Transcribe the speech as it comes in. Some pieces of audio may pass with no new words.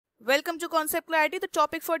Welcome to Concept Clarity. The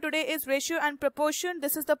topic for today is ratio and proportion.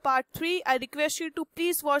 This is the part 3. I request you to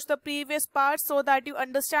please watch the previous part so that you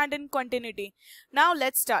understand in continuity. Now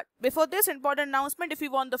let's start. Before this, important announcement: if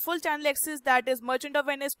you want the full channel access, that is Merchant of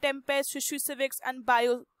Venice, Tempest, History, Civics and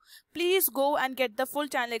Bio, please go and get the full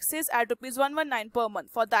channel access at ₹119 per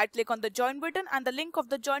month. For that, click on the join button and the link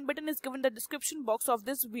of the join button is given in the description box of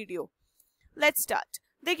this video. Let's start.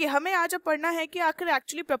 देखिए, हमें आज अब पढ़ना है कि आखिर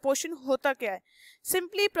actually proportion होता क्या है.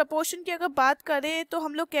 सिंपली प्रपोर्शन की अगर बात करें तो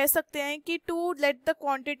हम लोग कह सकते हैं कि to let the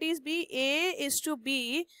quantities B A is to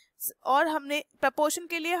be, और हमने प्रपोर्शन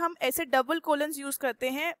के लिए हम ऐसे डबल कोलन्स यूज करते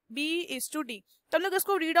हैं बी इज टू डी. तो हम लोग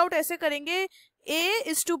इसको रीड आउट ऐसे करेंगे ए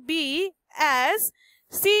is to be as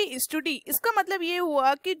C is to D. इसका मतलब ये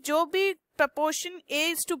हुआ कि जो भी proportion A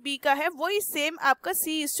is to be का है वही सेम आपका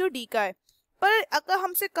सी इज टू डी का है. पर अगर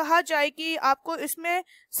हमसे कहा जाए कि आपको इसमें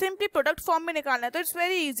सिंपली प्रोडक्ट फॉर्म में निकालना है तो इट्स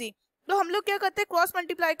वेरी इजी. तो हम लोग क्या करते हैं, क्रॉस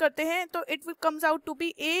मल्टीप्लाई करते हैं, तो it will comes out to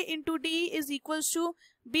be A into D is equals to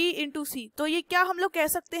be into सी. तो ये क्या हम लोग कह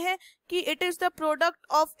सकते हैं कि it is the product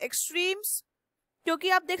of extremes, क्योंकि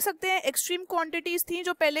आप देख सकते हैं एक्सट्रीम क्वांटिटीज थी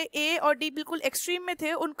जो पहले ए और डी बिल्कुल एक्सट्रीम में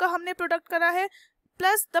थे, उनका हमने प्रोडक्ट करा है,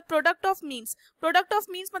 plus the product of means. Product of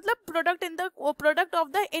means मतलब product of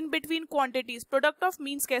the in between quantities, product of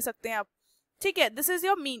means कह सकते हैं आप. ठीक है, दिस इज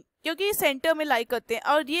योर मीन, क्योंकि सेंटर में लाई करते हैं,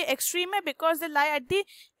 और ये एक्सट्रीम है because they lie at the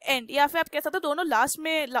end, या फिर आप कह सकते हो दोनों लास्ट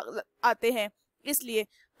में आते हैं इसलिए.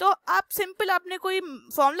 तो आप सिंपल, आपने कोई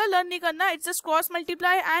फॉर्मूला लर्न नहीं करना, it's just cross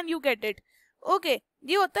multiply and you get it. Okay,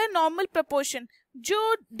 ये होता है नॉर्मल प्रपोर्शन.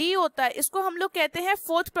 जो डी होता है इसको हम लोग कहते हैं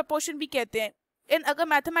फोर्थ प्रपोर्शन भी कहते हैं. इन अगर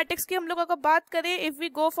मैथमेटिक्स की हम लोग अगर बात करें, if we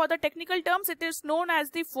go for the technical terms, it is known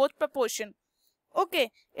as the fourth proportion. Okay,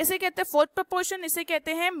 इसे कहते हैं फोर्थ प्रपोर्शन, इसे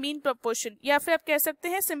कहते हैं मीन प्रपोर्शन, या फिर आप कह सकते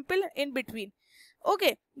हैं सिंपल इन बिटवीन. ओके,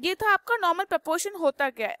 ये था आपका नॉर्मल प्रपोर्शन होता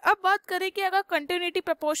क्या है. अब बात करें कि अगर कंटिन्यूटी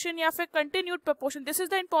प्रपोर्शन या फिर continued proportion, this is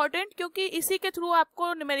the important, क्योंकि इसी के थ्रू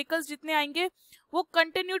आपको न्यूमेरिकल्स जितने आएंगे वो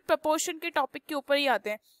कंटिन्यूड प्रपोर्शन के टॉपिक के ऊपर ही आते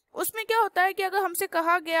हैं. उसमें क्या होता है कि अगर हमसे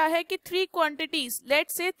कहा गया है कि three quantities,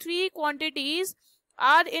 let's say three quantities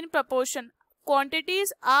are in proportion,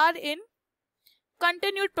 quantities are in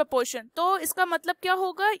continued proportion, तो इसका मतलब क्या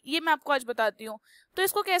होगा ये मैं आपको आज बताती हूँ. तो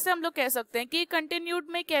इसको कैसे हम लोग कह सकते हैं कि कंटिन्यूड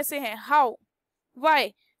में कैसे है, हाउ,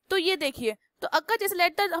 व्हाई. तो ये देखिए, तो अगर जैसे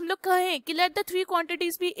लेट द हम लोग कहें कि let the three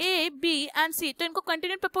quantities B A B and सी, तो इनको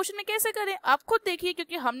कंटिन्यूड प्रपोर्शन में कैसे करें आप खुद देखिए,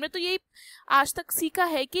 क्योंकि हमने तो यही आज तक सीखा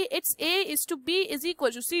है कि it's a is to be is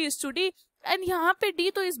equal to C is to D, and यहाँ पे डी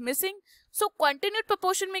तो is missing. So continued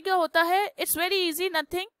proportion में क्या होता है, it's very easy,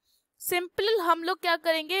 nothing simple. हम लोग क्या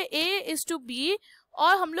करेंगे, ए इज टू बी,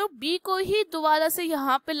 और हम लोग b को ही दोबारा से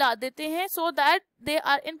यहाँ पे ला देते हैं so that they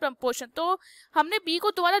are in proportion. तो हमने b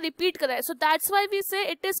को दोबारा रिपीट करा है, सो दैट्स व्हाई वी से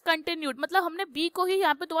इट इज कंटिन्यूड, मतलब हमने b को ही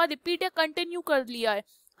यहाँ पे दोबारा रिपीट या कंटिन्यू कर लिया है,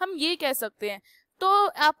 हम ये कह सकते हैं. तो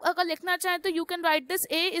आप अगर लिखना चाहें तो you can write this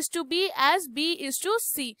a is to b as b is to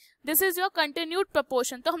c. This is your continued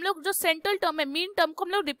proportion. तो हम लोग जो सेंट्रल टर्म है, मीन टर्म को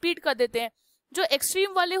हम लोग रिपीट कर देते हैं. जो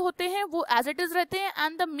एक्सट्रीम वाले होते हैं वो एज इट इज रहते हैं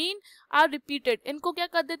and the mean are repeated, इनको क्या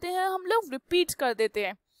कर देते हैं हम लोग, रिपीट कर देते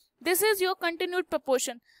हैं. This is your continued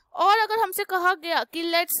proportion. और अगर हमसे कहा गया कि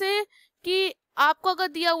लेट्स से कि आपको अगर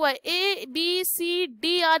दिया हुआ है A B C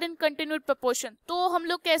D are in continued proportion, तो हम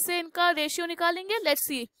लोग कैसे इनका रेशियो निकालेंगे, लेट्स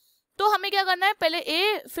सी. तो हमें क्या करना है, पहले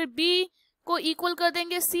ए फिर बी को इक्वल कर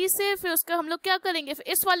देंगे सी से, फिर उसका हम लोग क्या करेंगे,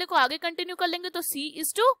 फिर इस वाले को आगे कंटिन्यू कर लेंगे, तो सी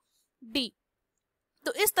इज टू डी.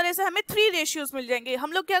 तो इस तरह से हमें थ्री रेशियोज मिल जाएंगे.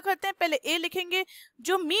 हम लोग क्या करते हैं, पहले ए लिखेंगे,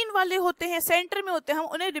 जो मीन वाले होते हैं सेंटर में होते हैं हम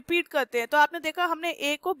उन्हें रिपीट करते हैं. तो आपने देखा हमने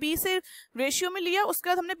ए को बी से रेशियो में लिया, उसके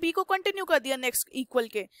बाद हमने बी को कंटिन्यू कर दिया नेक्स्ट इक्वल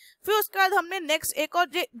के, फिर उसके बाद हमने नेक्स्ट एक और,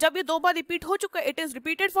 जब ये दो बार रिपीट हो चुका है, it is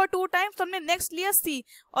repeated for two times, तो हमने नेक्स्ट लिया सी,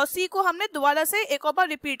 और सी को हमने दोबारा से एक और बार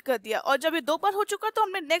रिपीट कर दिया, और जब ये दो बार हो चुका तो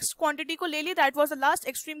हमने नेक्स्ट क्वांटिटी को ले ली, that was the last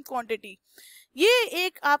extreme quantity. ये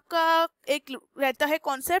एक आपका एक रहता है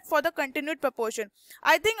concept for the continued proportion.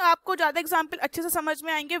 I think आपको ज्यादा एग्जांपल अच्छे से समझ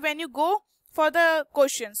में आएंगे when you go for the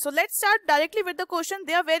question. So let's start directly with the question.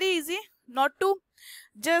 They are very easy, not to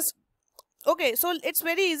just, okay, so it's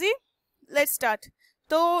very easy, let's start.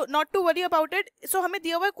 तो not to worry about it. सो हमें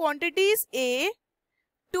दिया हुआ है quantities A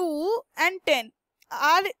 2 and 10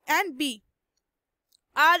 are and B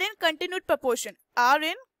are in continued proportion, are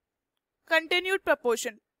in continued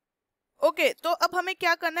proportion. Okay, तो अब हमें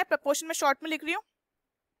क्या करना है, प्रपोर्शन में शॉर्ट में लिख रही हूँ.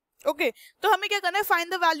 ओके, तो हमें क्या करना है,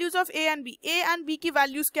 find the values of A and B. A and B की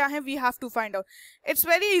वैल्यूज क्या हैं, we have to find out. It's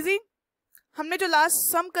very easy. हमने जो लास्ट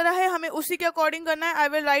सम करा है हमें उसी के अकॉर्डिंग करना है। I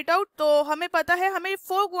will write out. तो हमें पता है हमें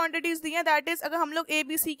 4 क्वांटिटीज दी हैं, दैट इज अगर हम लोग ए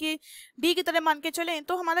बी सी की डी की तरह मान के चलें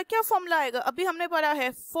तो हमारा क्या फॉर्मूला आएगा, अभी हमने पढ़ा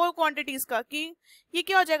है 4 क्वांटिटीज का कि ये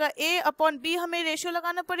क्या हो जाएगा, ए अपॉन बी हमें रेशियो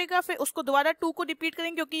लगाना पड़ेगा, फिर उसको दोबारा 2 को रिपीट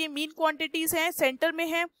करेंगे क्योंकि ये मीन क्वांटिटीज हैं, सेंटर में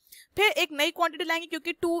है, फिर एक नई क्वांटिटी लाएंगे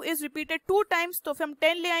क्योंकि 2 इज रिपीटेड 2 टाइम्स, तो फिर हम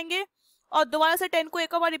 10 ले आएंगे और दोबारा से 10 को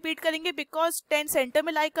एक और बार रिपीट करेंगे बिकॉज 10 सेंटर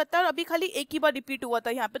में लाई करता है और अभी खाली एक ही बार रिपीट हुआ था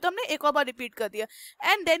यहाँ पे, तो हमने एक और बार रिपीट कर दिया।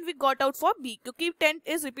 And then we got out for B, क्योंकि 10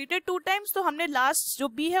 इज रिपीटेड 2 टाइम्स, तो हमने लास्ट जो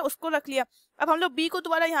बी है उसको रख लिया। अब हम लोग बी को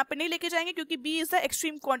दोबारा यहाँ पे नहीं लेके जाएंगे क्योंकि B is the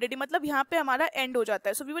extreme quantity, मतलब यहाँ पे हमारा एंड हो जाता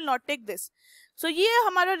है, so we will not take this. सो ये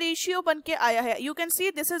हमारा रेशियो बन के आया है, you can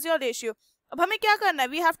see this is your ratio. अब हमें क्या करना है,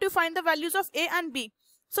 we have to find the values of A and B.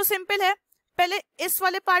 So simple है, पहले इस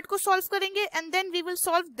वाले पार्ट को सॉल्व करेंगे and then we will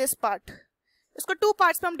solve this part. इसको 2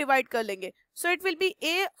 पार्ट्स में हम डिवाइड कर लेंगे। So it will be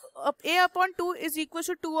a upon 2 is equal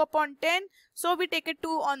to 2 upon 10, so we take it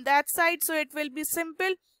 2 on that side, so it will be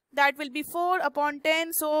simple, that will be 4 upon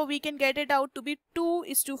 10, so we can get it out to be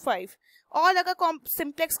 2:5। और अगर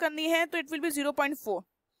simplex करनी है तो it will be 0.4।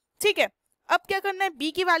 ठीक है, अब क्या करना है,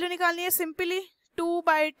 b की वैल्यू निकालनी है, simply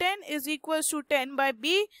 2/10 is equals to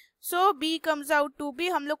 10/b, so b comes out to be,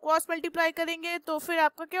 हम लोग क्रॉस मल्टीप्लाई करेंगे तो फिर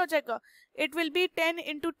आपका क्या हो जाएगा, it will be 10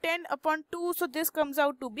 into 10 upon 2, so this comes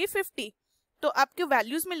out to be 50। तो आपके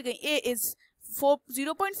वैल्यूज मिल गई, a is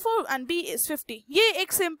 0.4 and b is 50। ये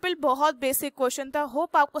एक सिंपल बहुत बेसिक क्वेश्चन था,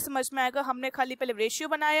 होप आपको समझ में आएगा। हमने खाली पहले रेशियो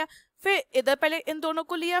बनाया, फिर इधर पहले इन दोनों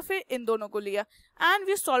को लिया, फिर इन दोनों को लिया, and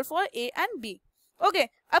we solve for a and b। Okay,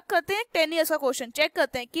 अब करते हैं 10 ईयर्स का क्वेश्चन, चेक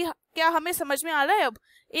करते हैं कि क्या हमें समझ में आ रहा है। अब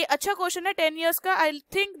ये अच्छा क्वेश्चन है 10 ईयर्स का, I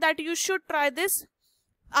think that you should try this.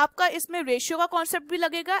 आपका इसमें रेशियो का कॉन्सेप्ट भी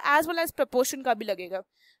लगेगा एज वेल एज प्रपोर्शन का भी लगेगा।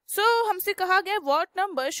 सो हमसे कहा गया what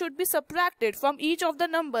number should be subtracted from each of the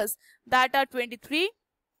numbers that are 23,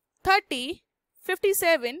 30,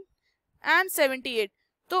 57 and 78।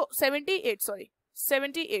 तो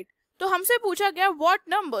 78 तो हमसे पूछा गया what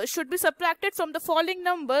number should be subtracted from the following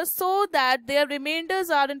numbers so that there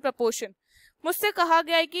remainders are in proportion. मुझसे कहा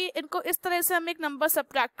गया है कि इनको इस तरह से हमें एक नंबर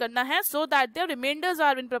सब्ट्रैक्ट करना है so that there remainders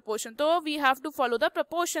are in proportion, तो we have to follow the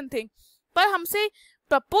proportion thing. पर हमसे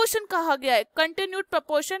प्रपोर्शन कहा गया है, कंटिन्यूड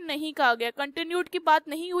प्रपोर्शन नहीं कहा गया, कंटिन्यूड की बात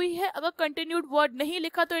नहीं हुई है। अगर कंटिन्यूड वर्ड नहीं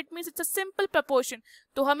लिखा तो it means it's a simple proportion,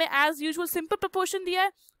 तो हमें एज यूजुअल सिंपल प्रपोर्शन दिया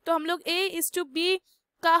है, तो हम लोग a:b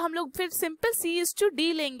का हम लोग फिर सिंपल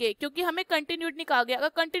c:d लेंगे क्योंकि हमें कंटिन्यूड नहीं कहा गया। अगर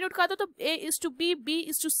कंटिन्यूड कहा तो a:b,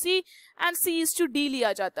 b:c एंड c:d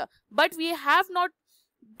लिया जाता, but we have not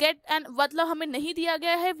gate and मतलब हमें नहीं दिया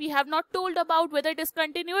गया है, we have not told about whether it is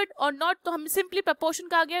continued और नॉट, तो हमें सिंपली प्रपोर्शन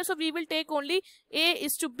कहा गया है, so we will take only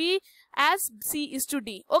a:b as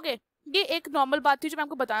c:d। Okay, ये एक नॉर्मल बात थी जो मैं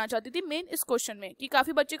आपको बताना चाहती थी मेन इस क्वेश्चन में, कि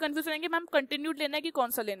काफी बच्चे कंफ्यूज रहेंगे मैम कंटिन्यूड लेना है कि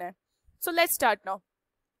कौन सा लेना है। So let's start now.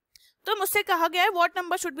 तो मुझसे कहा गया है what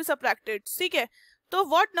number should be subtracted, ठीक है, तो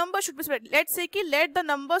what number should be subtracted, let's say कि let the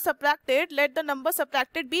number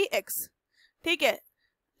subtracted B x, ठीक है,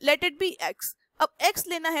 लेट इट बी x। अब x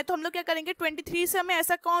लेना है तो हम लोग क्या करेंगे, 23 से हमें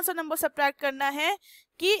ऐसा कौन सा नंबर सबट्रैक्ट करना है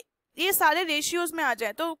कि ये सारे रेशियोज में आ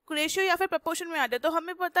जाए, तो रेशियो या फिर प्रपोर्शन में आ जाए। तो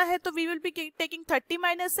हमें पता है, तो we will be taking 30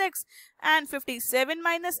 minus x and 57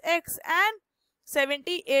 minus x and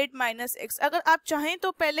 78 minus x. अगर आप चाहें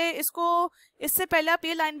तो पहले इसको, इससे पहले आप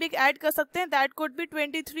ये लाइन भी ऐड कर सकते हैं, that could be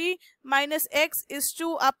 23 minus x is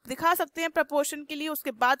to, आप दिखा सकते हैं प्रपोर्शन के लिए,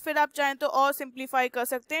 उसके बाद फिर आप चाहें तो और सिंप्लीफाई कर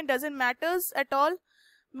सकते हैं, doesn't matters at all,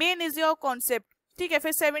 main is your concept, ठीक है।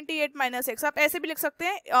 फिर 78 माइनस एक्स आप ऐसे भी लिख सकते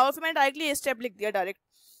हैं, और फिर मैंने डायरेक्टली ये स्टेप लिख दिया डायरेक्ट।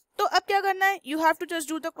 तो अब क्या करना है, you have to just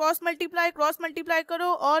do the cross multiply करो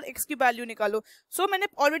और x की वैल्यू निकालो। सो मैंने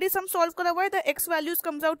ऑलरेडी सम सॉल्व करा हुआ है, the x values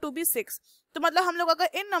comes out to be 6, तो मतलब हम लोग अगर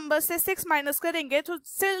इन नंबर से 6 माइनस करेंगे तो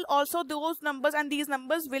still also those numbers and these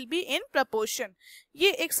numbers will be in proportion.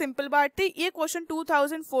 ये एक सिंपल बात थी, ये क्वेश्चन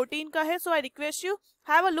 2014 का है, सो I request you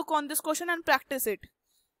have a look on this question and practice it.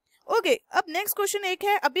 Okay, अब नेक्स्ट क्वेश्चन एक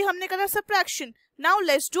है, अभी हमने करा subtraction, now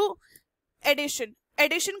let's do addition.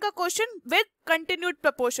 Addition का क्वेश्चन विद कंटिन्यूड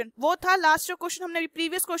प्रपोर्शन, वो था लास्ट जो क्वेश्चन हमने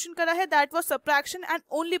प्रीवियस क्वेश्चन करा है, that was subtraction and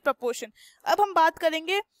only proportion. अब हम बात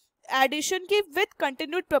करेंगे एडिशन की विद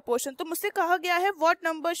कंटिन्यूड प्रपोर्शन। तो मुझसे कहा गया है what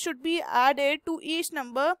number should be added to each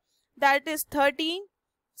number that is 13,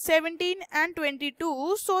 17 and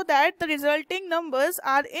 22 so that the resulting numbers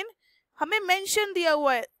are in, हमें मेंशन दिया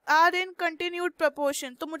हुआ है आर इन कंटिन्यूड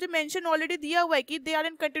प्रपोर्शन, तो मुझे मेंशन ऑलरेडी दिया हुआ है कि they are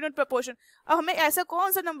in continued proportion. अब हमें ऐसा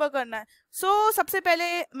कौन सा नंबर करना है, सो सबसे पहले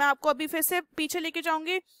मैं आपको अभी फिर से पीछे लेके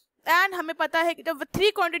जाऊंगी, एंड हमें पता है कि जब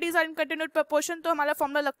 3 quantities are in continued proportion तो हमारा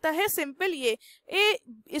फॉर्मूला लगता है सिंपल, ये a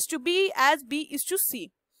is to b as b is to c।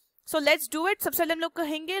 So let's do it. सबसे पहले हम लोग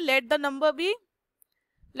कहेंगे let the number B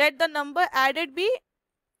let the number added B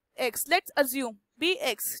x, let's assume B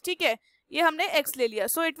x, ठीक है, ये हमने x ले लिया.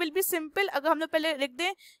 So it will be simple. अगर हम लोग पहले लिख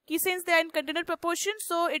दें कि since they are in continued proportion,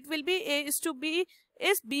 so it will be a is to b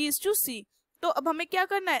is b is to c. तो अब हमें क्या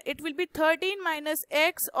करना है, it will be 13 minus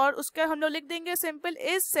x, और उसका हम लोग लिख देंगे simple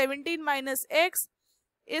is 17 minus x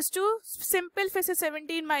is to simple फिर से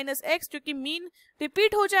 17 माइनस एक्स, क्योंकि मीन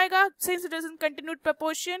रिपीट हो जाएगा since it is in continued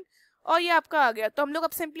proportion, और ये आपका आ गया. तो हम लोग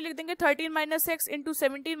अब सिंपली लिख देंगे 13 minus x into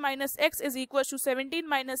 17 minus x is equal to 17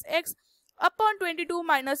 minus x upon 22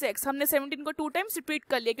 minus x. हमने 17 को 2 टाइम्स रिपीट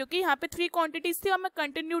कर लिया, क्योंकि यहाँ पे 3 क्वांटिटीज थी और मैं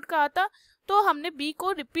कंटिन्यूड का आता, तो हमने b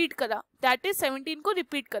को रिपीट करा, दैट इज 17 को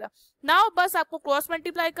रिपीट करा. नाउ बस आपको क्रॉस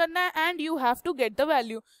मल्टीप्लाई करना है and you have to get the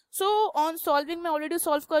value. So on solving मैं ऑलरेडी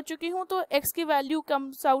सॉल्व कर चुकी हूँ, तो x की value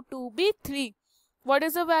comes out to be 3. What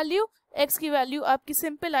is the value, x की वैल्यू आपकी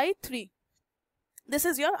simple I 3. This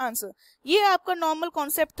is your answer. ये आपका नॉर्मल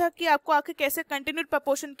कॉन्सेप्ट था कि आपको आके कैसे कंटिन्यूड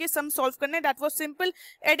प्रोपोर्शन के सम सॉल्व करने. That was simple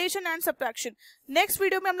addition and subtraction. Next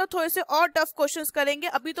video में हम लोग थोड़े से और टफ क्वेश्चंस करेंगे.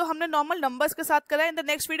 अभी तो हमने नॉर्मल नंबर्स के साथ करा है. In the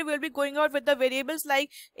next video we will be going out with the variables like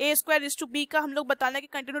a square is to b का हम लोग बताना कि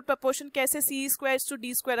कंटिन्यूड प्रोपोर्शन कैसे c square is to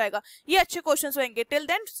d square आएगा. ये अच्छे क्वेश्चंस रहेंगे. Till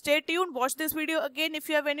then stay tuned, watch this video again if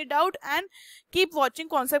you have any doubt, and keep watching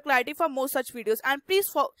Concept Clarity for more such videos. And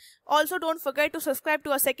please also don't forget to subscribe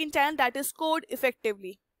to our second channel, that is Code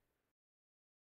Effectively.